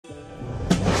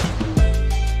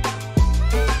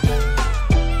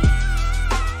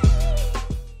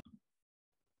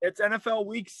It's NFL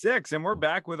Week 6, and we're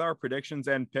back with our predictions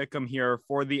and pick 'em here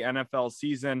for the NFL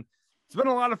season. It's been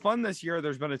a lot of fun this year.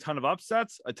 There's been a ton of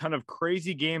upsets, a ton of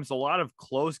crazy games, a lot of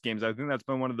close games. I think that's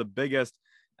been one of the biggest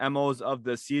MOs of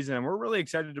the season, and we're really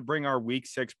excited to bring our Week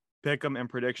 6 pick 'em and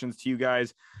predictions to you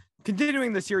guys,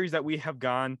 continuing the series that we have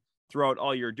gone throughout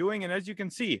all year doing. And as you can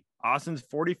see, Austin's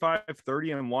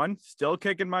 45-30-1, still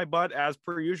kicking my butt as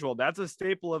per usual. That's a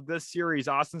staple of this series.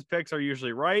 Austin's picks are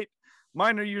usually right.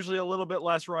 Mine are usually a little bit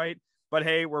less right, but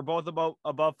hey, we're both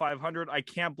above 500. I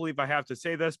can't believe I have to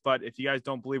say this, but if you guys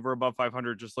don't believe we're above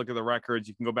 500, just look at the records.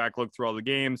 You can go back, look through all the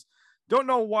games. Don't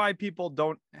know why people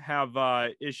don't have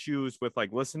issues with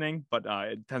like listening, but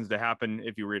it tends to happen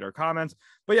if you read our comments.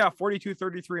 But yeah,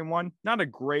 42-33-1, not a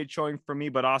great showing for me,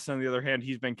 but Austin, on the other hand,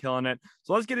 he's been killing it.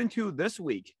 So let's get into this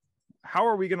week. How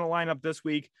are we going to line up this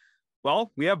week?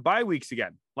 Well, we have bye weeks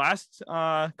again. Last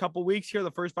couple weeks here, the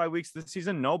first 5 weeks of the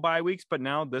season, no bye weeks, but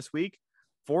now this week,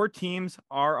 4 teams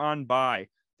are on bye.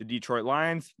 The Detroit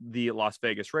Lions, the Las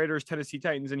Vegas Raiders, Tennessee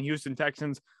Titans, and Houston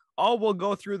Texans all will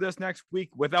go through this next week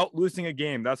without losing a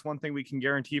game. That's one thing we can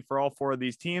guarantee for all 4 of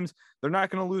these teams. They're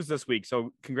not going to lose this week,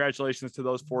 so congratulations to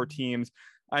those 4 teams.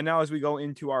 And now as we go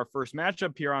into our first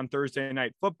matchup here on Thursday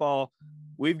Night Football,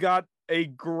 we've got a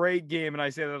great game, and I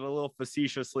say that a little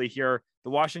facetiously here. The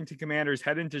Washington Commanders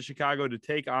head into Chicago to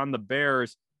take on the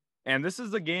Bears. And this is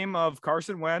the game of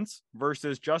Carson Wentz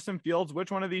versus Justin Fields.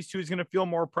 Which one of these two is going to feel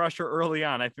more pressure early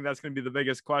on? I think that's going to be the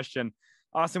biggest question.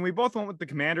 Austin, we both went with the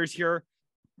Commanders here.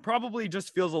 Probably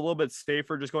just feels a little bit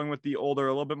safer just going with the older,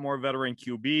 a little bit more veteran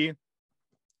QB.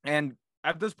 And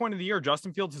at this point of the year,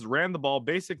 Justin Fields has ran the ball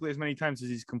basically as many times as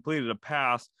he's completed a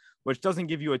pass, which doesn't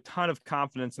give you a ton of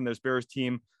confidence in this Bears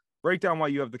team. Break down why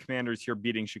you have the Commanders here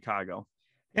beating Chicago.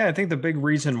 Yeah, I think the big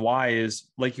reason why is,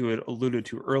 like you had alluded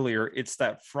to earlier, it's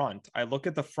that front. I look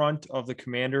at the front of the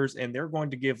Commanders, and they're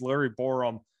going to give Larry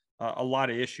Borom a lot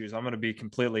of issues. I'm going to be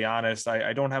completely honest.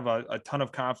 I don't have a ton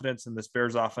of confidence in this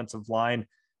Bears offensive line.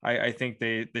 I think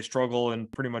they struggle in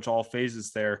pretty much all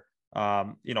phases there.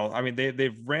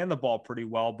 They've ran the ball pretty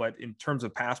well, but in terms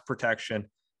of pass protection,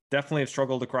 definitely have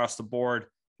struggled across the board.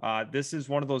 This is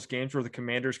one of those games where the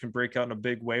Commanders can break out in a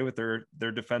big way with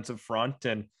their defensive front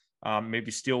and maybe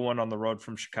steal one on the road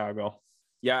from Chicago.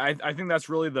 Yeah, I think that's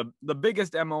really the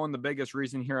biggest MO and the biggest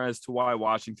reason here as to why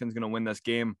Washington's going to win this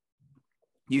game.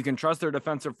 You can trust their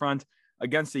defensive front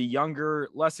against a younger,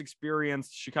 less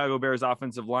experienced Chicago Bears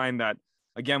offensive line that,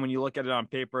 again, when you look at it on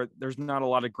paper, there's not a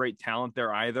lot of great talent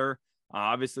there either.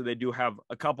 Obviously, they do have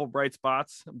a couple bright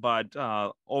spots, but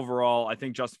overall, I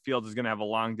think Justin Fields is going to have a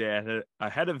long day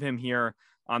ahead of him here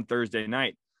on Thursday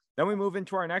night. Then we move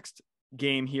into our next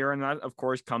game here, and that, of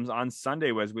course, comes on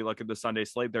Sunday. As we look at the Sunday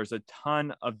slate, there's a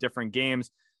ton of different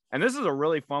games, and this is a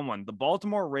really fun one. The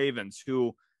Baltimore Ravens,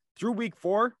 who through week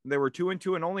 4, they were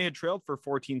 2-2 and only had trailed for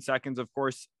 14 seconds. Of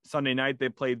course, Sunday night, they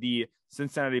played the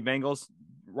Cincinnati Bengals.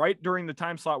 Right during the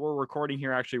time slot we're recording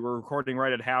here, actually, we're recording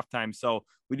right at halftime. So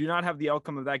we do not have the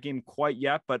outcome of that game quite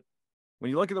yet. But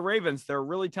when you look at the Ravens, they're a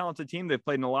really talented team. They've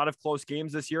played in a lot of close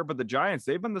games this year. But the Giants,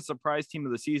 they've been the surprise team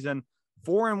of the season.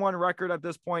 4-1 record at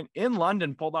this point in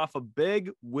London, pulled off a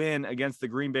big win against the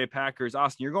Green Bay Packers.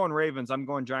 Austin, you're going Ravens. I'm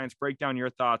going Giants. Break down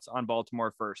your thoughts on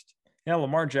Baltimore first. Yeah,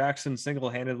 Lamar Jackson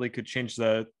single-handedly could change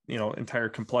the entire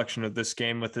complexion of this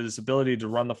game with his ability to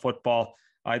run the football.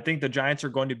 I think the Giants are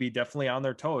going to be definitely on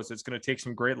their toes. It's going to take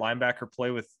some great linebacker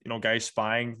play with, guys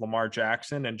spying Lamar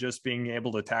Jackson and just being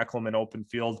able to tackle him in open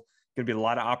field. Going to be a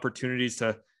lot of opportunities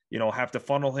to, have to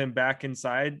funnel him back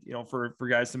inside, for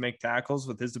guys to make tackles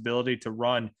with his ability to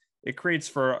run. It creates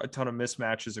for a ton of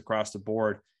mismatches across the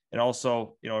board. And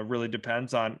also, it really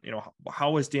depends on,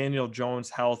 how is Daniel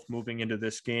Jones' health moving into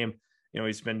this game?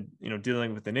 He's been,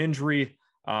 dealing with an injury.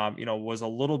 Was a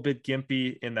little bit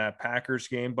gimpy in that Packers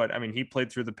game, but I mean, he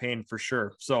played through the pain for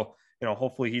sure. So,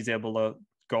 hopefully he's able to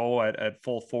go at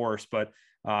full force, but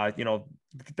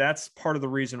that's part of the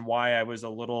reason why I was a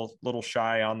little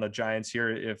shy on the Giants here.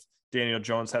 If Daniel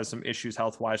Jones has some issues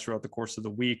health-wise throughout the course of the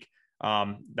week,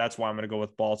 that's why I'm going to go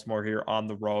with Baltimore here on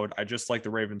the road. I just like the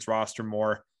Ravens roster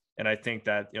more. And I think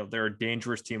that, they're a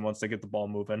dangerous team once they get the ball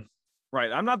moving.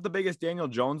 Right. I'm not the biggest Daniel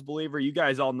Jones believer. You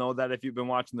guys all know that if you've been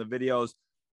watching the videos.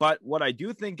 But what I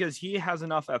do think is he has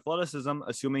enough athleticism,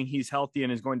 assuming he's healthy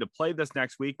and is going to play this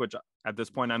next week, which at this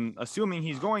point I'm assuming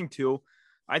he's going to.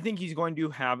 I think he's going to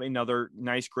have another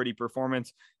nice, gritty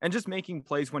performance and just making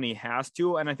plays when he has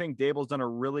to. And I think Dable's done a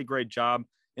really great job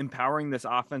empowering this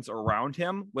offense around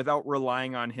him without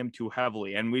relying on him too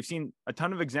heavily. And we've seen a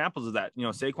ton of examples of that.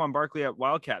 Saquon Barkley at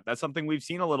Wildcat, that's something we've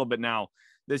seen a little bit now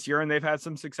this year, and they've had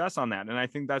some success on that. And I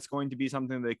think that's going to be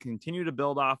something they continue to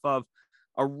build off of.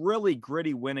 a really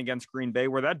gritty win against Green Bay,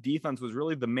 where that defense was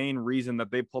really the main reason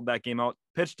that they pulled that game out.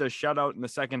 Pitched a shutout in the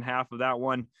second half of that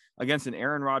one against an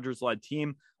Aaron Rodgers-led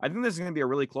team. I think this is going to be a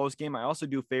really close game. I also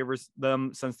do favor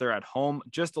them since they're at home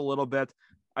just a little bit.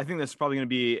 I think this is probably going to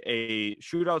be a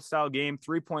shootout style game,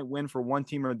 3-point win for one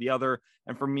team or the other.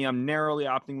 And for me, I'm narrowly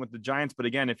opting with the Giants. But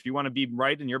again, if you want to be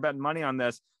right and you're betting money on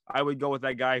this, I would go with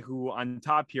that guy who on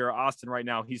top here, Austin, right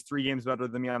now, he's 3 games better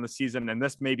than me on the season. And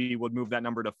this maybe would move that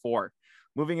number to 4.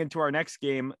 Moving into our next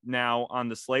game now on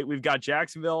the slate, we've got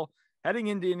Jacksonville heading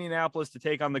into Indianapolis to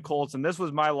take on the Colts. And this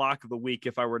was my lock of the week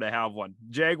if I were to have one.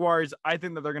 Jaguars, I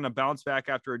think that they're going to bounce back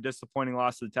after a disappointing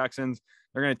loss to the Texans.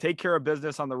 They're going to take care of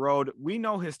business on the road. We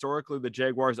know historically the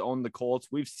Jaguars own the Colts.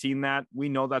 We've seen that. We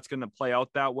know that's going to play out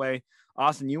that way.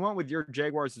 Austin, you went with your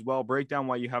Jaguars as well. Break down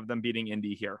why you have them beating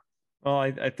Indy here. Well,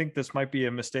 I think this might be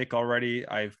a mistake already.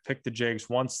 I've picked the Jags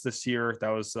once this year. That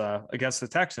was against the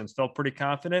Texans. Felt pretty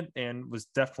confident and was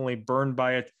definitely burned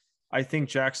by it. I think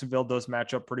Jacksonville does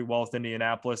match up pretty well with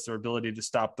Indianapolis. Their ability to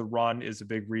stop the run is a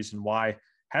big reason why.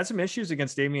 Had some issues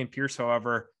against Dameon Pierce,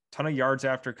 however. Ton of yards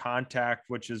after contact,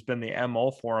 which has been the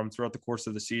MO for him throughout the course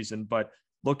of the season. But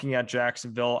looking at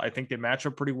Jacksonville, I think they match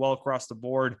up pretty well across the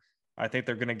board. I think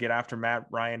they're going to get after Matt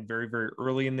Ryan very, very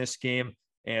early in this game.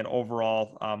 And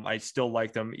overall, I still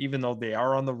like them, even though they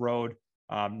are on the road.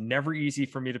 Never easy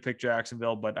for me to pick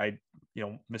Jacksonville, but I,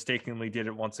 mistakenly did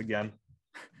it once again.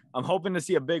 I'm hoping to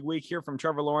see a big week here from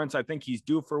Trevor Lawrence. I think he's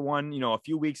due for one. A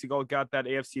few weeks ago, got that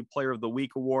AFC Player of the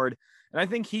Week award. And I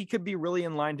think he could be really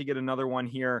in line to get another one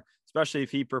here, especially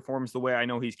if he performs the way I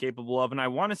know he's capable of. And I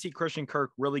want to see Christian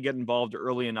Kirk really get involved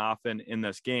early and often in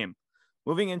this game.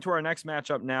 Moving into our next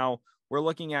matchup now, we're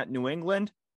looking at New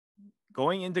England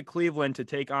going into Cleveland to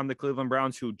take on the Cleveland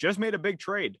Browns, who just made a big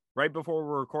trade right before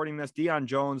we're recording this. Deion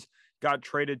Jones got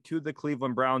traded to the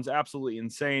Cleveland Browns. Absolutely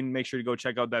insane. Make sure to go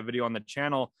check out that video on the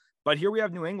channel. But here we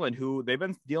have New England, who they've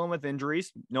been dealing with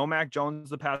injuries. No Mac Jones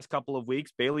the past couple of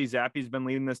weeks. Bailey Zappi's been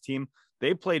leading this team.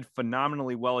 They played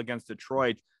phenomenally well against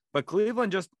Detroit. But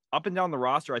Cleveland, just up and down the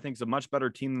roster, I think is a much better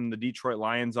team than the Detroit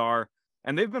Lions are.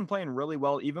 And they've been playing really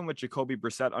well, even with Jacoby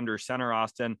Brissett under center,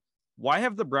 Austin. Why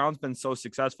have the Browns been so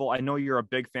successful? I know you're a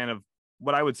big fan of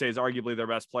what I would say is arguably their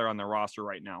best player on their roster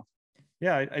right now.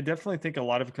 Yeah, I definitely think a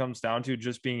lot of it comes down to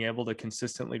just being able to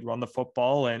consistently run the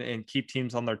football and keep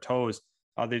teams on their toes.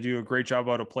 They do a great job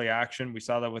out of play action. We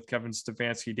saw that with Kevin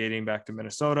Stefanski dating back to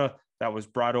Minnesota. That was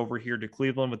brought over here to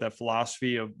Cleveland with that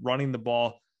philosophy of running the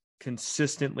ball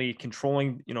consistently,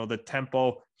 controlling, the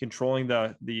tempo, controlling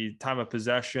the time of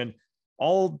possession.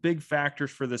 All big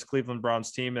factors for this Cleveland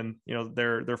Browns team. And,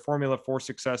 their formula for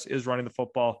success is running the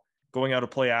football, going out of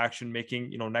play action,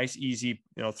 making, nice, easy,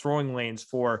 throwing lanes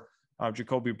for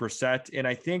Jacoby Brissett. And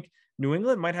I think New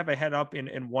England might have a head up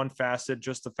in one facet,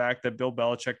 just the fact that Bill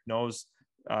Belichick knows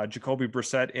Jacoby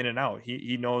Brissett in and out.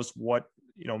 He knows what,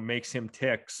 makes him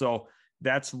tick. So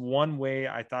that's one way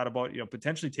I thought about,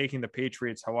 potentially taking the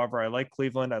Patriots. However, I like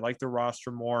Cleveland. I like their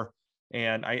roster more.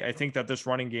 And I think that this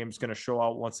running game is going to show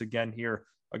out once again here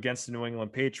against the New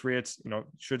England Patriots.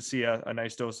 Should see a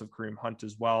nice dose of Kareem Hunt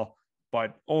as well.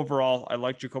 But overall, I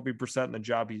like Jacoby Brissett and the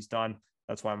job he's done.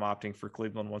 That's why I'm opting for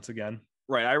Cleveland once again.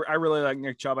 Right. I really like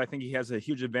Nick Chubb. I think he has a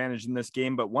huge advantage in this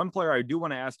game. But one player I do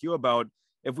want to ask you about,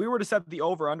 if we were to set the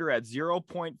over-under at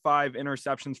 0.5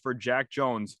 interceptions for Jack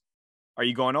Jones, are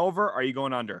you going over? Or are you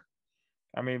going under?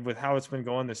 I mean, with how it's been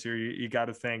going this year, you got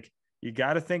to think. You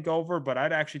got to think over, but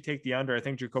I'd actually take the under. I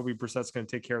think Jacoby Brissett's going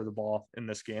to take care of the ball in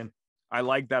this game. I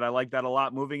like that. I like that a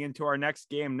lot. Moving into our next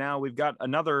game now, we've got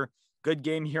another good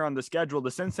game here on the schedule.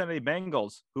 The Cincinnati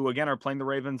Bengals, who again are playing the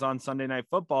Ravens on Sunday Night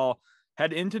Football,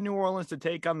 head into New Orleans to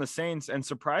take on the Saints. And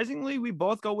surprisingly, we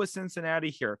both go with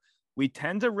Cincinnati here. We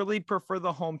tend to really prefer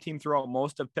the home team throughout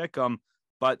most of Pick'em,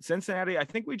 but Cincinnati, I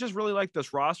think we just really like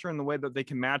this roster and the way that they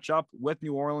can match up with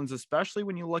New Orleans, especially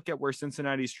when you look at where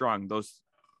Cincinnati's strong. Those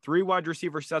 3 wide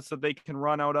receiver sets that they can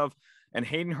run out of. And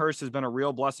Hayden Hurst has been a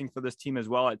real blessing for this team as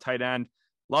well at tight end.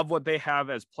 Love what they have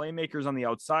as playmakers on the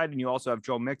outside. And you also have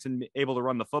Joe Mixon able to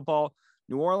run the football.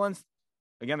 New Orleans,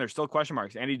 again, there's still question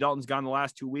marks. Andy Dalton's gone the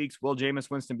last 2 weeks. Will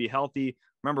Jameis Winston be healthy?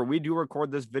 Remember, we do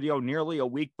record this video nearly a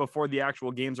week before the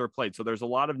actual games are played. So there's a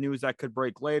lot of news that could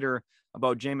break later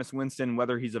about Jameis Winston,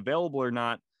 whether he's available or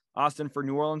not. Austin, for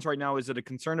New Orleans right now, is it a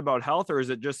concern about health, or is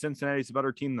it just Cincinnati's a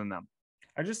better team than them?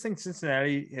 I just think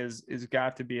Cincinnati has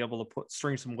got to be able to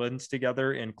string some wins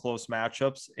together in close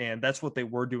matchups. And that's what they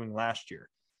were doing last year.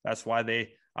 That's why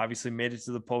they obviously made it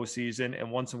to the postseason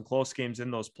and won some close games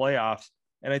in those playoffs.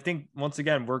 And I think, once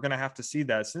again, we're going to have to see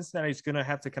that. Cincinnati's going to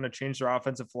have to kind of change their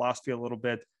offensive philosophy a little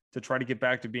bit to try to get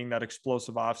back to being that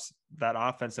explosive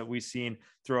offense that we've seen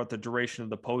throughout the duration of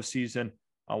the postseason.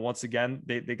 Once again,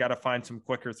 they got to find some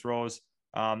quicker throws.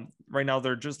 Right now,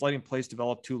 they're just letting plays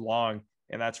develop too long,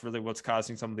 and that's really what's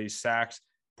causing some of these sacks.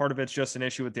 Part of it's just an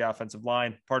issue with the offensive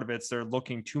line. Part of it's they're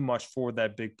looking too much for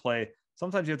that big play.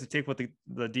 Sometimes you have to take what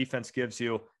the defense gives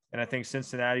you. And I think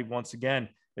Cincinnati, once again,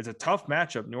 it's a tough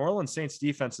matchup. New Orleans Saints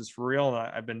defense is for real. And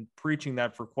I've been preaching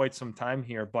that for quite some time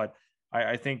here. But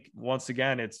I think, once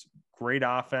again, it's great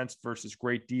offense versus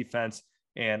great defense.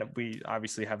 And we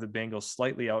obviously have the Bengals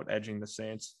slightly out edging the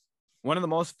Saints. One of the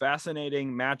most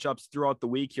fascinating matchups throughout the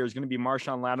week here is going to be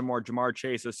Marshawn Lattimore, Jamar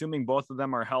Chase, assuming both of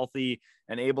them are healthy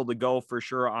and able to go for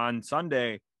sure on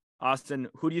Sunday. Austin,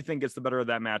 who do you think gets the better of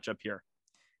that matchup here?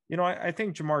 I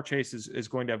think Jamar Chase is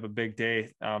going to have a big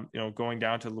day, going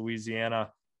down to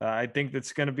Louisiana. I think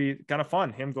that's going to be kind of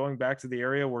fun. Him going back to the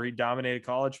area where he dominated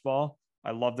college ball.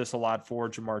 I love this a lot for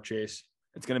Jamar Chase.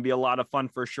 It's going to be a lot of fun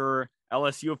for sure.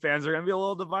 LSU fans are going to be a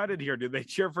little divided here. Do they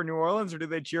cheer for New Orleans or do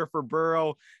they cheer for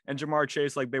Burrow and Jamar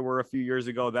Chase like they were a few years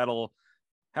ago? That'll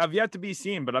have yet to be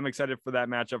seen, but I'm excited for that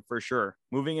matchup for sure.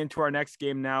 Moving into our next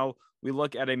game now, we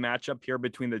look at a matchup here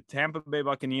between the Tampa Bay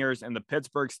Buccaneers and the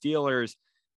Pittsburgh Steelers.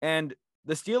 And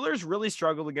the Steelers really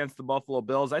struggled against the Buffalo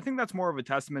Bills. I think that's more of a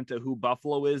testament to who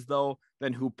Buffalo is, though,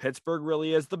 than who Pittsburgh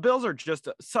really is. The Bills are just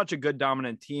such a good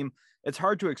dominant team. It's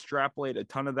hard to extrapolate a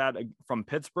ton of that from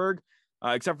Pittsburgh,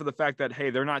 except for the fact that, hey,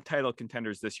 they're not title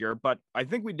contenders this year. But I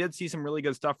think we did see some really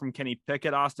good stuff from Kenny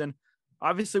Pickett, Austin.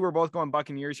 Obviously, we're both going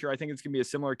Buccaneers here. I think it's going to be a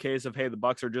similar case of, hey, the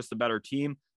Bucs are just a better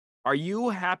team. Are you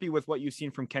happy with what you've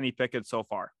seen from Kenny Pickett so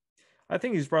far? I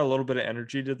think he's brought a little bit of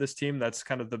energy to this team. That's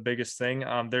kind of the biggest thing.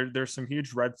 There's some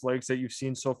huge red flags that you've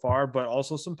seen so far, but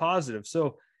also some positives.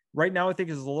 So right now, I think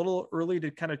it's a little early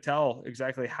to kind of tell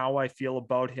exactly how I feel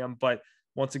about him. But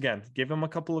once again, give him a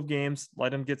couple of games,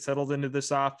 let him get settled into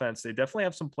this offense. They definitely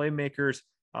have some playmakers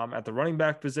at the running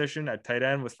back position, at tight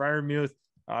end with Freiermuth,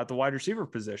 at the wide receiver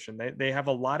position. They have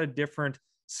a lot of different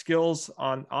skills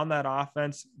on that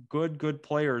offense, good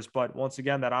players. But once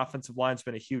again, that offensive line's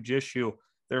been a huge issue.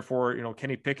 Therefore,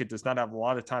 Kenny Pickett does not have a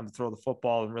lot of time to throw the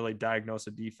football and really diagnose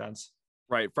a defense.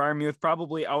 Right. Freiermuth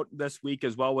probably out this week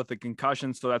as well with a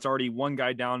concussion. So that's already one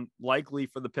guy down, likely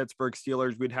for the Pittsburgh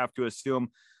Steelers, we'd have to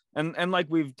assume. And like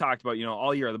we've talked about,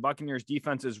 all year, the Buccaneers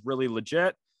defense is really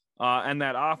legit. And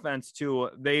that offense too,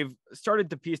 they've started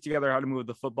to piece together how to move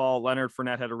the football. Leonard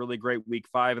Fournette had a really great week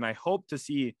 5, and I hope to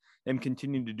see them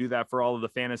continue to do that for all of the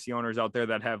fantasy owners out there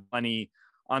that have money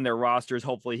on their rosters.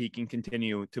 Hopefully he can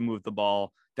continue to move the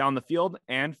ball down the field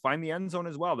and find the end zone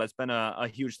as well. That's been a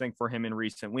huge thing for him in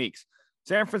recent weeks.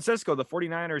 San Francisco, the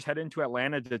 49ers head into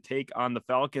Atlanta to take on the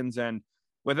Falcons. And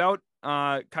without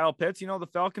Kyle Pitts, the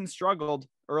Falcons struggled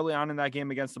early on in that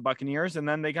game against the Buccaneers. And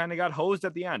then they kind of got hosed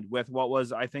at the end with what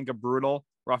was, I think, a brutal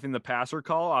roughing the passer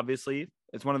call. Obviously,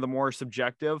 it's one of the more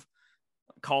subjective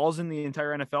calls in the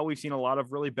entire NFL. We've seen a lot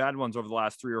of really bad ones over the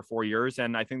last 3 or 4 years.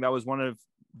 And I think that was one of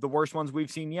the worst ones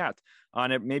we've seen yet.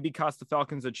 And it maybe cost the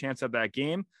Falcons a chance at that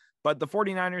game. But the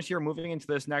 49ers here moving into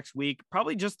this next week,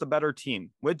 probably just the better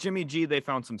team. With Jimmy G, they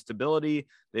found some stability.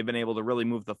 They've been able to really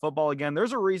move the football again.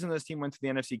 There's a reason this team went to the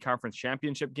NFC Conference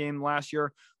Championship game last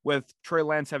year, with Trey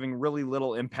Lance having really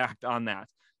little impact on that.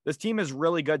 This team is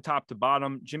really good top to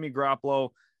bottom. Jimmy Garoppolo,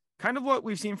 kind of what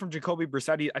we've seen from Jacoby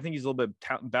Brissett. I think he's a little bit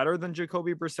better than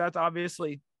Jacoby Brissett,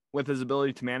 obviously, with his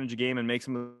ability to manage a game and make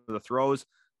some of the throws.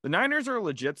 The Niners are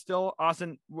legit still.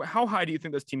 Austin, how high do you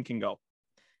think this team can go?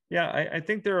 Yeah, I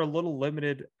think they're a little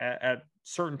limited at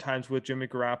certain times with Jimmy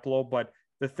Garoppolo, but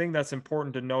the thing that's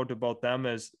important to note about them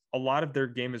is a lot of their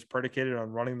game is predicated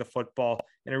on running the football,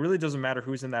 and it really doesn't matter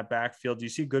who's in that backfield. You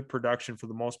see good production for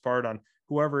the most part on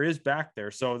whoever is back there.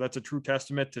 So that's a true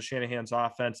testament to Shanahan's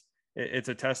offense. It's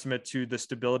a testament to the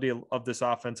stability of this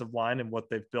offensive line and what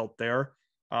they've built there.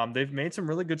 They've made some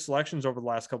really good selections over the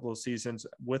last couple of seasons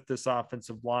with this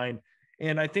offensive line.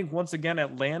 And I think, once again,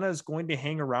 Atlanta is going to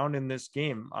hang around in this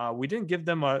game. We didn't give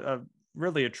them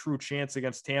really a true chance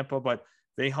against Tampa, but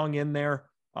they hung in there.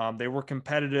 They were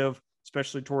competitive,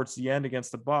 especially towards the end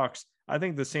against the Bucs. I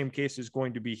think the same case is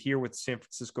going to be here with the San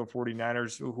Francisco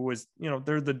 49ers, who is,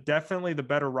 they're definitely the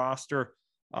better roster.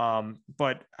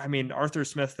 But I mean, Arthur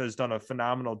Smith has done a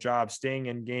phenomenal job staying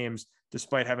in games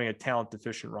despite having a talent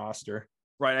deficient roster.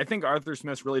 Right. I think Arthur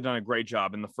Smith's really done a great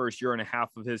job in the first year and a half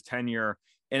of his tenure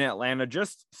in Atlanta,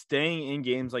 just staying in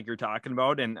games like you're talking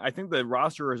about. And I think the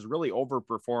roster has really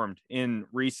overperformed in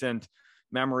recent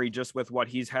memory, just with what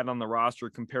he's had on the roster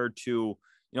compared to,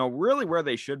 really where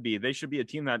they should be. They should be a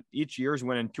team that each year is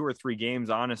winning 2 or 3 games,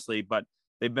 honestly, but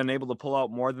they've been able to pull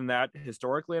out more than that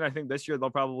historically. And I think this year they'll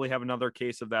probably have another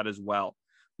case of that as well.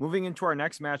 Moving into our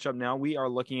next matchup now, we are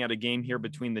looking at a game here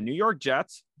between the New York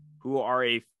Jets, who are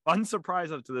a fun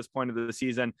surprise up to this point of the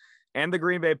season, and the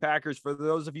Green Bay Packers. For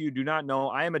those of you who do not know,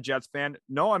 I am a Jets fan.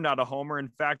 No, I'm not a homer. In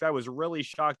fact, I was really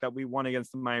shocked that we won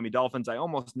against the Miami Dolphins. I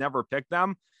almost never picked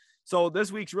them. So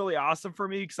this week's really awesome for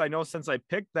me because I know since I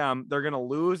picked them, they're going to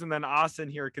lose. And then Austin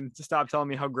here can stop telling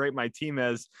me how great my team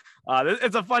is.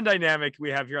 It's a fun dynamic we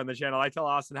have here on the channel. I tell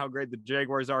Austin how great the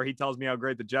Jaguars are. He tells me how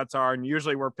great the Jets are. And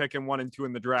usually we're picking 1 and 2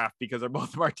 in the draft because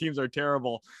both of our teams are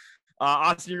terrible.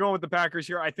 Austin, you're going with the Packers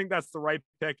here. I think that's the right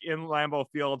pick in Lambeau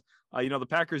Field. The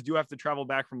Packers do have to travel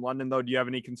back from London, though. Do you have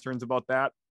any concerns about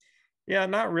that? Yeah,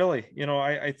 not really.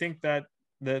 I think that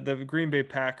the Green Bay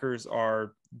Packers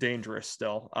are dangerous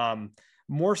still.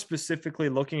 More specifically,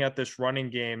 looking at this running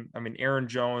game, I mean, Aaron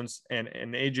Jones and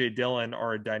AJ Dillon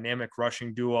are a dynamic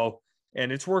rushing duo,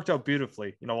 and it's worked out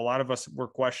beautifully. A lot of us were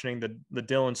questioning the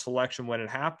Dillon selection when it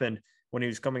happened, when he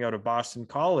was coming out of Boston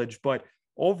College, but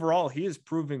overall, he is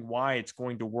proving why it's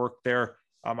going to work there.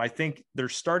 I think they're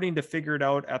starting to figure it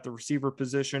out at the receiver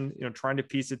position, trying to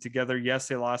piece it together. Yes,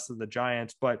 they lost to the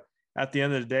Giants, but at the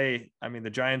end of the day, I mean, the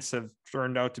Giants have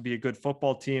turned out to be a good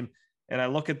football team. And I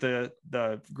look at the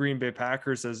Green Bay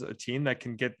Packers as a team that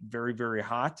can get very, very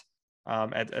hot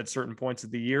at certain points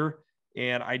of the year.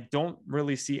 And I don't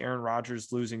really see Aaron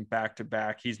Rodgers losing back to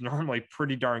back. He's normally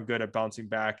pretty darn good at bouncing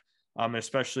back,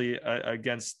 especially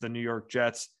against the New York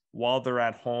Jets while they're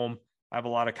at home. I have a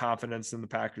lot of confidence in the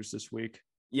Packers this week.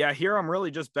 Yeah, here I'm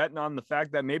really just betting on the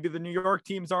fact that maybe the New York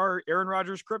teams are Aaron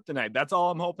Rodgers' kryptonite. That's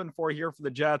all I'm hoping for here for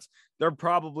the Jets. They're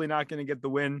probably not going to get the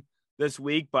win this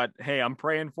week, but hey, I'm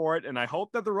praying for it. And I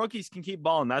hope that the rookies can keep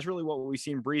balling. That's really what we've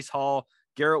seen. Breece Hall,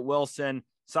 Garrett Wilson,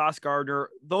 Sauce Gardner,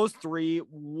 those three,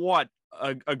 what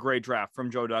a great draft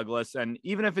from Joe Douglas. And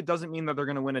even if it doesn't mean that they're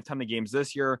going to win a ton of games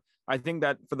this year, I think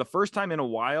that for the first time in a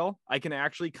while, I can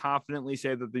actually confidently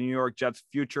say that the New York Jets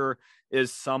future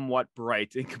is somewhat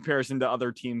bright in comparison to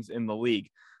other teams in the league.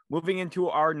 Moving into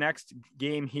our next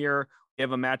game here, we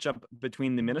have a matchup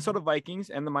between the Minnesota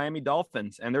Vikings and the Miami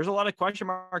Dolphins. And there's a lot of question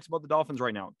marks about the Dolphins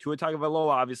right now. Tua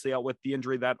Tagovailoa obviously out with the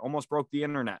injury that almost broke the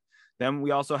internet. Then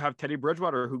we also have Teddy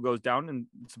Bridgewater who goes down, and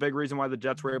it's a big reason why the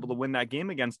Jets were able to win that game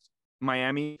against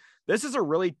Miami. This is a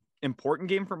really important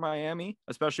game for Miami,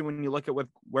 especially when you look at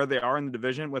where they are in the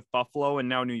division with Buffalo and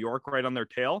now New York right on their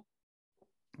tail.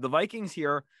 The Vikings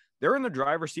here, they're in the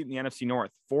driver's seat in the NFC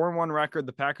North. 4-1 record.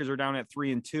 The Packers are down at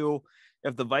 3-2.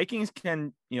 If the Vikings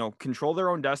can, control their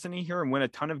own destiny here and win a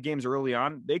ton of games early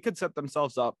on, they could set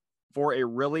themselves up for a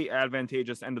really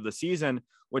advantageous end of the season,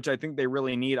 which I think they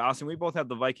really need. Austin, we both have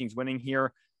the Vikings winning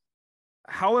here.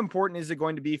 How important is it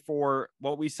going to be for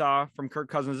what we saw from Kirk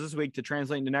Cousins this week to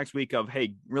translate into next week of,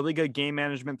 hey, really good game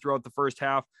management throughout the first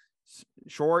half,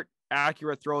 short,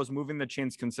 accurate throws, moving the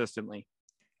chains consistently?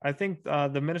 I think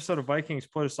the Minnesota Vikings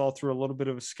put us all through a little bit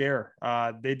of a scare.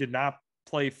 They did not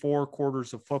play 4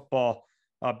 quarters of football.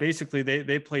 Basically,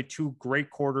 they played 2 great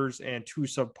quarters and 2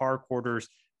 subpar quarters,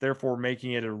 therefore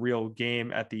making it a real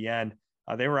game at the end.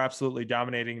 They were absolutely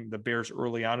dominating the Bears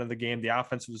early on in the game. The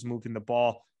offense was moving the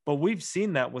ball. But we've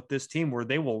seen that with this team where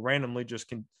they will randomly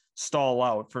just stall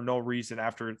out for no reason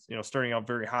after, starting out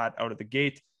very hot out of the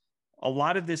gate. A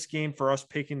lot of this game for us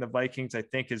picking the Vikings, I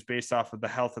think, is based off of the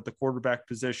health at the quarterback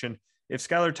position. If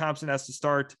Skylar Thompson has to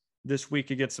start this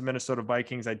week against the Minnesota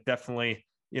Vikings, I definitely,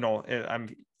 I'm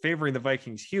favoring the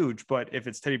Vikings huge. But if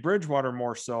it's Teddy Bridgewater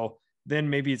more so, then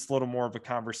maybe it's a little more of a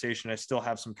conversation. I still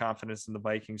have some confidence in the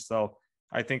Vikings, though.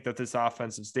 I think that this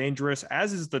offense is dangerous,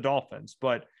 as is the Dolphins.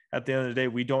 But at the end of the day,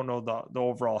 we don't know the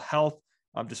overall health.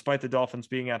 Despite the Dolphins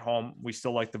being at home, we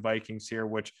still like the Vikings here,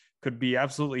 which could be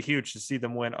absolutely huge to see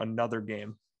them win another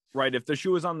game. Right. If the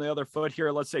shoe is on the other foot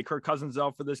here, let's say Kirk Cousins is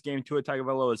out for this game, Tua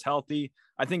Tagovailoa is healthy,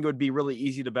 I think it would be really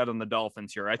easy to bet on the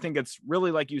Dolphins here. I think it's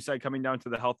really, like you said, coming down to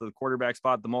the health of the quarterback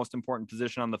spot, the most important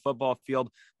position on the football field.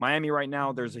 Miami right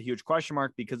now, there's a huge question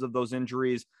mark because of those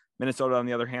injuries. Minnesota, on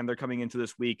the other hand, they're coming into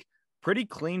this week pretty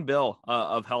clean bill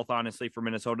of health, honestly, for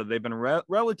Minnesota. They've been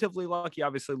relatively lucky.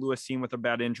 Obviously, Lewis seen with a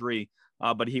bad injury,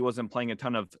 but he wasn't playing a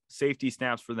ton of safety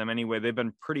snaps for them anyway. They've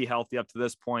been pretty healthy up to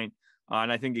this point,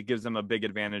 and I think it gives them a big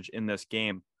advantage in this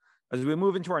game. As we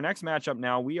move into our next matchup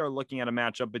now, we are looking at a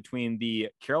matchup between the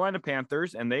Carolina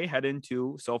Panthers, and they head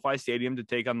into SoFi Stadium to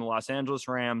take on the Los Angeles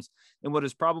Rams in what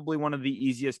is probably one of the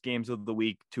easiest games of the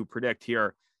week to predict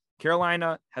here.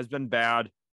 Carolina has been bad.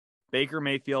 Baker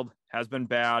Mayfield has been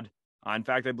bad. In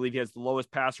fact, I believe he has the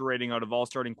lowest passer rating out of all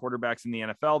starting quarterbacks in the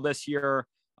NFL this year.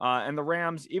 And the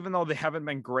Rams, even though they haven't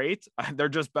been great, they're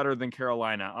just better than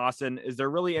Carolina. Austin, is there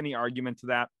really any argument to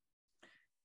that?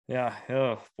 Yeah.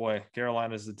 Oh, boy.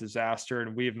 Carolina is a disaster,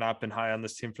 and we have not been high on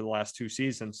this team for the last 2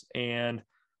 seasons. And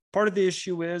Part of the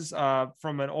issue is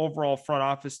from an overall front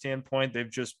office standpoint, they've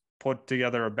just put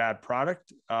together a bad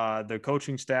product. The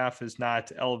coaching staff has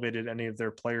not elevated any of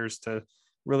their players to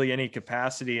really any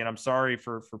capacity. And I'm sorry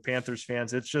for Panthers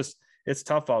fans. It's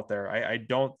tough out there. I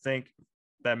don't think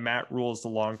that Matt Rule is the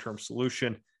long-term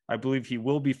solution. I believe he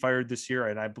will be fired this year,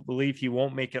 and I believe he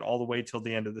won't make it all the way till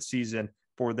the end of the season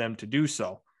for them to do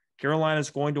so. Carolina is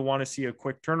going to want to see a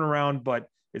quick turnaround, but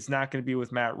it's not going to be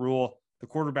with Matt Rule. The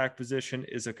quarterback position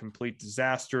is a complete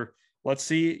disaster. Let's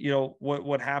see,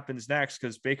 what happens next,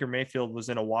 because Baker Mayfield was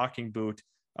in a walking boot,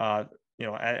 at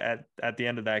the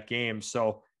end of that game.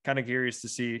 So kind of curious to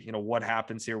see, what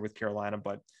happens here with Carolina.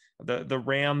 But the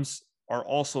Rams are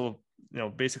also,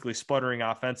 basically sputtering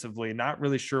offensively. Not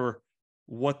really sure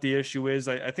what the issue is.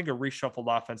 I think a reshuffled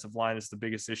offensive line is the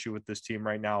biggest issue with this team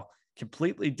right now.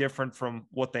 Completely different from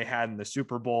what they had in the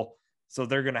Super Bowl. So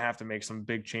they're going to have to make some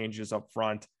big changes up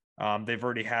front. They've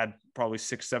already had probably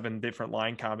 6-7 different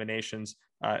line combinations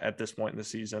at this point in the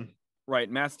season. Right.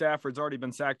 Matt Stafford's already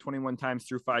been sacked 21 times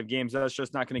through 5 games. That's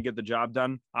just not going to get the job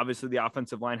done. Obviously, the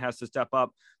offensive line has to step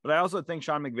up. But I also think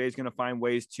Sean McVay is going to find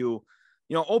ways to,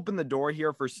 open the door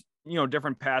here for,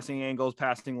 different passing angles,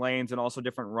 passing lanes, and also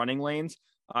different running lanes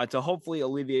to hopefully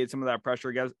alleviate some of that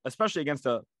pressure, especially against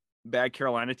a bad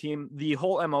Carolina team. The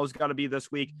whole MO's got to be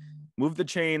this week: move the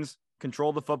chains,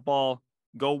 control the football,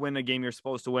 go win a game you're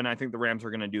supposed to win. I think the Rams are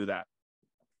going to do that.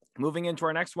 Moving into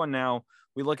our next one now,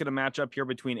 we look at a matchup here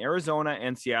between Arizona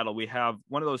and Seattle. We have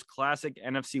one of those classic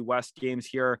NFC West games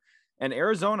here, and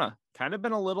Arizona kind of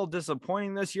been a little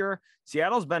disappointing this year.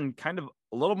 Seattle's been kind of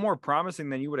a little more promising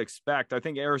than you would expect. I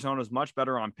think Arizona is much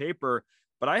better on paper,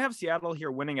 but I have Seattle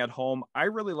here winning at home. I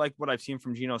really like what I've seen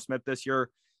from Geno Smith this year.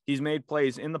 He's made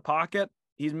plays in the pocket.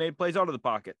 He's made plays out of the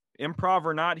pocket. Improv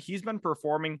or not, he's been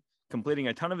performing, completing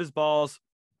a ton of his balls,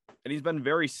 and he's been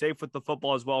very safe with the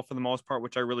football as well for the most part,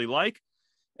 which I really like.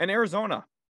 And Arizona,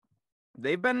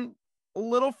 they've been a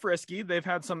little frisky. They've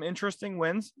had some interesting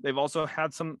wins. They've also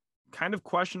had some kind of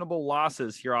questionable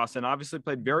losses here, Austin. Obviously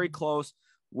played very close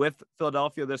with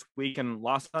Philadelphia this week and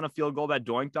lost on a field goal that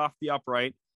doinked off the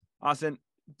upright. Austin,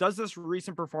 does this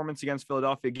recent performance against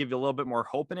Philadelphia give you a little bit more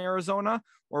hope in Arizona,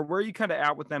 or where are you kind of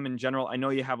at with them in general? I know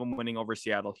you have them winning over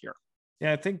Seattle here.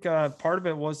 Yeah, I think part of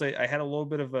it was I had a little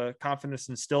bit of a confidence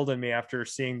instilled in me after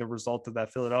seeing the result of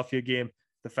that Philadelphia game.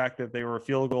 The fact that they were a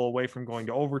field goal away from going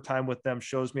to overtime with them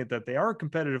shows me that they are a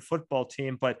competitive football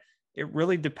team, but it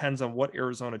really depends on what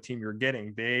Arizona team you're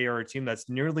getting. They are a team that's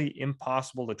nearly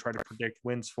impossible to try to predict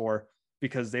wins for,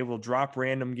 because they will drop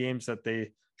random games that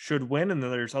they should win, and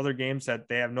then there's other games that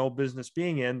they have no business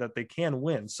being in that they can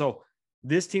win. So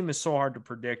this team is so hard to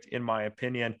predict, in my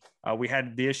opinion. We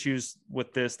had the issues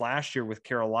with this last year with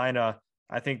Carolina.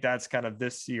 I think that's kind of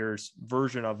this year's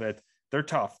version of it. They're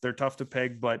tough. They're tough to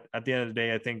peg, but at the end of the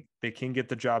day, I think they can get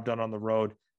the job done on the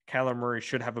road. Kyler Murray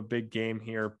should have a big game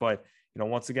here, but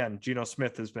once again, Geno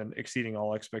Smith has been exceeding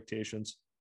all expectations.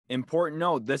 Important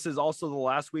note: this is also the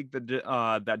last week that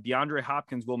that DeAndre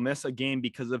Hopkins will miss a game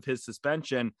because of his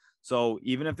suspension. So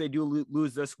even if they do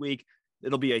lose this week,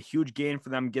 it'll be a huge gain for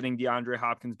them getting DeAndre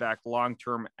Hopkins back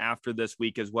long-term after this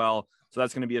week as well. So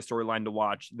that's going to be a storyline to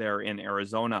watch there in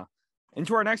Arizona.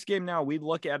 Into our next game now, we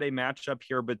look at a matchup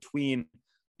here between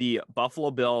the Buffalo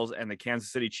Bills and the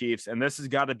Kansas City Chiefs. And this has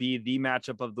got to be the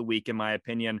matchup of the week, in my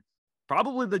opinion.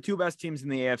 Probably the two best teams in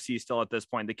the AFC still at this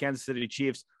point. The Kansas City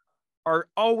Chiefs are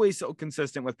always so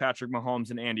consistent with Patrick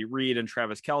Mahomes and Andy Reid and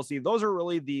Travis Kelce. Those are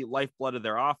really the lifeblood of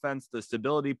their offense, the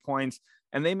stability points,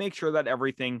 and they make sure that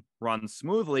everything runs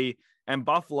smoothly. And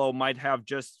Buffalo might have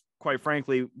just, quite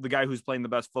frankly, the guy who's playing the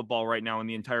best football right now in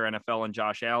the entire NFL, and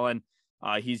Josh Allen.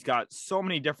 He's got so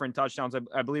many different touchdowns.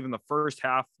 I believe in the first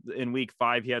half in week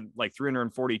 5, he had like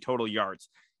 340 total yards.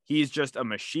 He's just a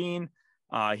machine.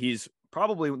 He's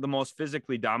probably the most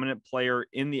physically dominant player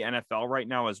in the NFL right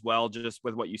now as well, just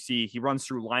with what you see. He runs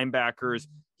through linebackers.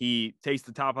 He takes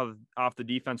the top off the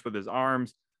defense with his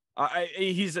arms.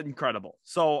 He's incredible.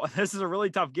 So this is a really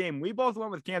tough game. We both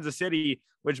went with Kansas City,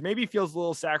 which maybe feels a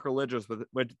little sacrilegious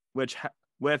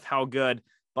with how good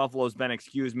Buffalo's been.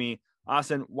 Excuse me.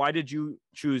 Austin, why did you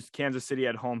choose Kansas City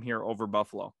at home here over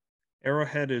Buffalo?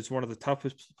 Arrowhead is one of the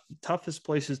toughest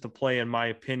places to play, in my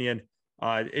opinion.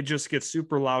 It just gets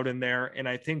super loud in there. And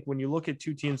I think when you look at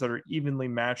two teams that are evenly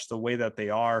matched the way that they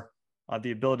are,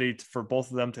 the ability for both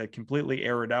of them to completely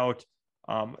air it out.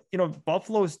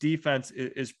 Buffalo's defense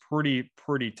is pretty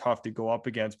tough to go up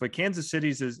against, but Kansas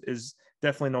City's is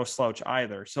definitely no slouch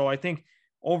either. So I think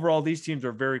overall, these teams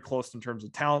are very close in terms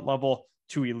of talent level,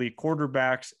 two elite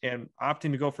quarterbacks, and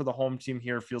opting to go for the home team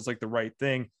here feels like the right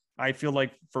thing. I feel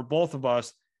like for both of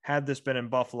us, had this been in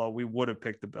Buffalo, we would have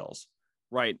picked the Bills.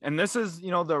 Right. And this is, the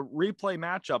replay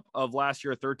matchup of last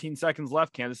year, 13 seconds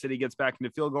left. Kansas City gets back into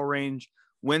field goal range,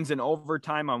 wins in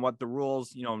overtime on what the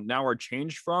rules, now are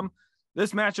changed from.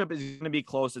 This matchup is going to be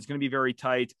close. It's going to be very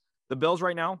tight. The Bills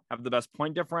right now have the best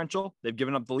point differential. They've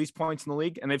given up the least points in the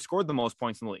league, and they've scored the most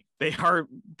points in the league. They are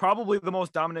probably the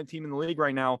most dominant team in the league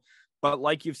right now. But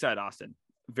like you've said, Austin,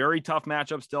 very tough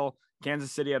matchup still.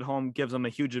 Kansas City at home gives them a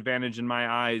huge advantage in my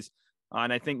eyes.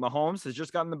 And I think Mahomes has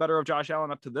just gotten the better of Josh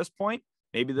Allen up to this point.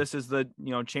 Maybe this is the,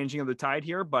 changing of the tide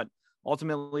here, but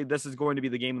ultimately this is going to be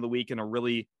the game of the week and a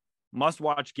really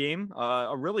must-watch game,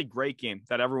 a really great game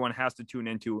that everyone has to tune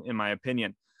into, in my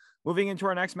opinion. Moving into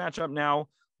our next matchup now,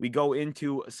 we go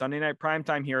into Sunday night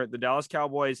primetime here. The Dallas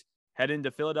Cowboys head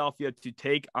into Philadelphia to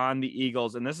take on the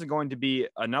Eagles, and this is going to be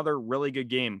another really good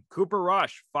game. Cooper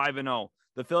Rush, 5-0.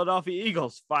 The Philadelphia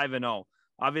Eagles, 5-0.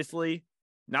 Obviously,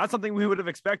 not something we would have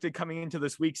expected coming into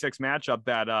this week 6 matchup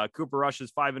that Cooper Rush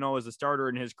is 5-0 as a starter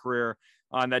in his career,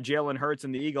 that Jalen Hurts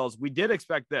and the Eagles. We did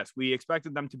expect this. We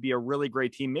expected them to be a really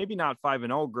great team, maybe not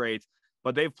 5-0 great,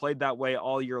 but they've played that way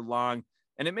all year long.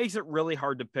 And it makes it really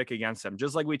hard to pick against them.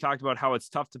 Just like we talked about how it's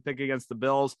tough to pick against the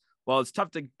Bills. Well, it's tough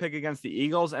to pick against the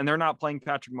Eagles, and they're not playing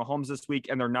Patrick Mahomes this week,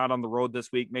 and they're not on the road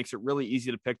this week. Makes it really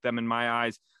easy to pick them in my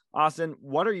eyes. Austin,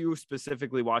 what are you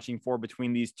specifically watching for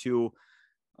between these two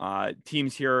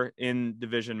teams here in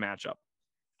division matchup?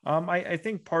 I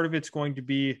think part of it's going to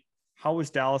be, how is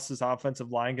Dallas's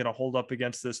offensive line going to hold up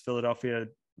against this Philadelphia,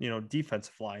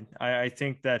 defensive line? I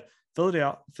think that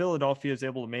Philadelphia is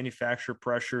able to manufacture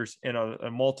pressures in a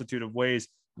multitude of ways,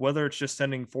 whether it's just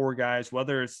sending 4 guys,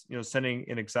 whether it's, sending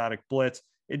an exotic blitz.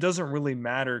 It doesn't really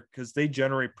matter because they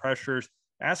generate pressures.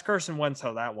 Ask Carson Wentz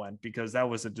how that went, because that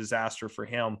was a disaster for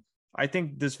him. I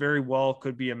think this very well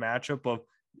could be a matchup of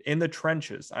in the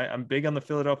trenches. I'm big on the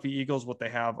Philadelphia Eagles, what they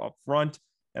have up front.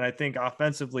 And I think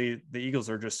offensively, the Eagles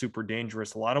are just super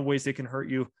dangerous. A lot of ways they can hurt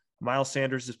you. Miles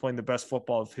Sanders is playing the best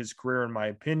football of his career, in my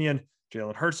opinion.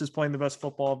 Jalen Hurts is playing the best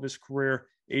football of his career.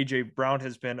 A.J. Brown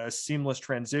has been a seamless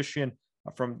transition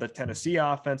from the Tennessee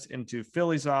offense into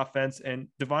Philly's offense. And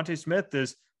Devontae Smith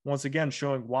is once again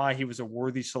showing why he was a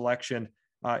worthy selection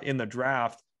in the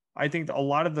draft. I think a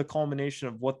lot of the culmination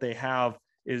of what they have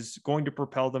is going to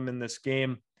propel them in this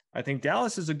game. I think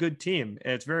Dallas is a good team,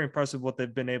 and it's very impressive what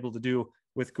they've been able to do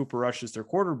with Cooper Rush as their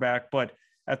quarterback. But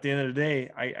at the end of the day,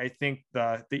 I think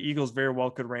the Eagles very well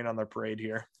could rain on their parade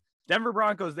here. Denver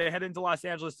Broncos, they head into Los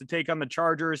Angeles to take on the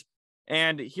Chargers.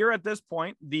 And here at this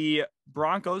point, the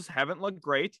Broncos haven't looked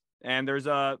great. And there's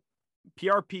a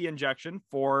PRP injection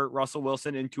for Russell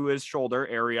Wilson into his shoulder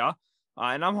area.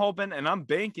 And I'm hoping and I'm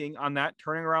banking on that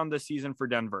turning around this season for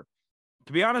Denver.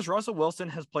 To be honest, Russell Wilson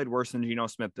has played worse than Geno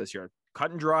Smith this year.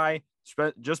 Cut and dry,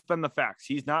 just been the facts.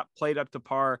 He's not played up to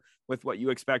par with what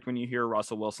you expect when you hear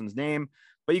Russell Wilson's name.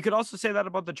 But you could also say that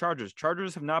about the Chargers.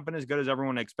 Chargers have not been as good as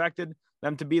everyone expected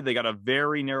them to be. They got a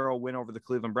very narrow win over the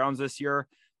Cleveland Browns this year,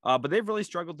 but they've really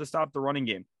struggled to stop the running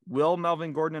game. Will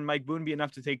Melvin Gordon and Mike Boone be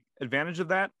enough to take advantage of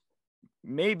that?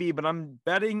 Maybe, but I'm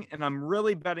betting, and I'm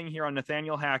really betting here on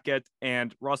Nathaniel Hackett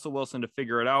and Russell Wilson to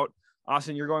figure it out.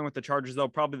 Austin, you're going with the Chargers, though,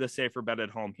 probably the safer bet at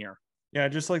home here. Yeah,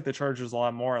 just like the Chargers a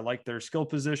lot more. I like their skill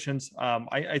positions.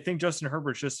 I think Justin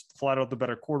Herbert's just flat out the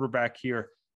better quarterback here.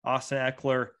 Austin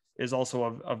Eckler is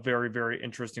also a very, very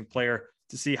interesting player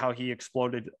to see how he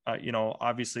exploded.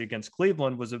 Obviously against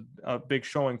Cleveland was a big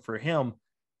showing for him.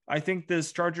 I think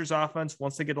this Chargers offense,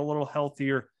 once they get a little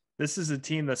healthier, this is a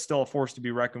team that's still a force to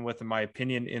be reckoned with, in my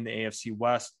opinion, in the AFC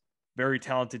West. Very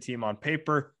talented team on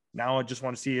paper. Now I just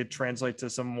want to see it translate to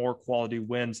some more quality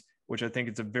wins, which I think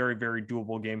it's a very, very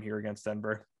doable game here against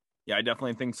Denver. Yeah, I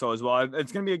definitely think so as well.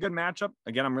 It's going to be a good matchup.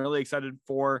 Again, I'm really excited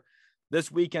for this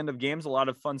weekend of games. A lot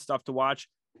of fun stuff to watch.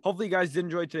 Hopefully you guys did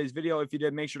enjoy today's video. If you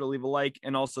did, make sure to leave a like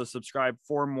and also subscribe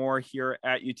for more here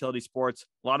at Utility Sports.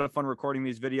 A lot of fun recording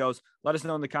these videos. Let us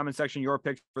know in the comment section your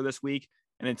picks for this week.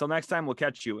 And until next time, we'll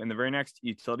catch you in the very next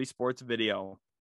Utility Sports video.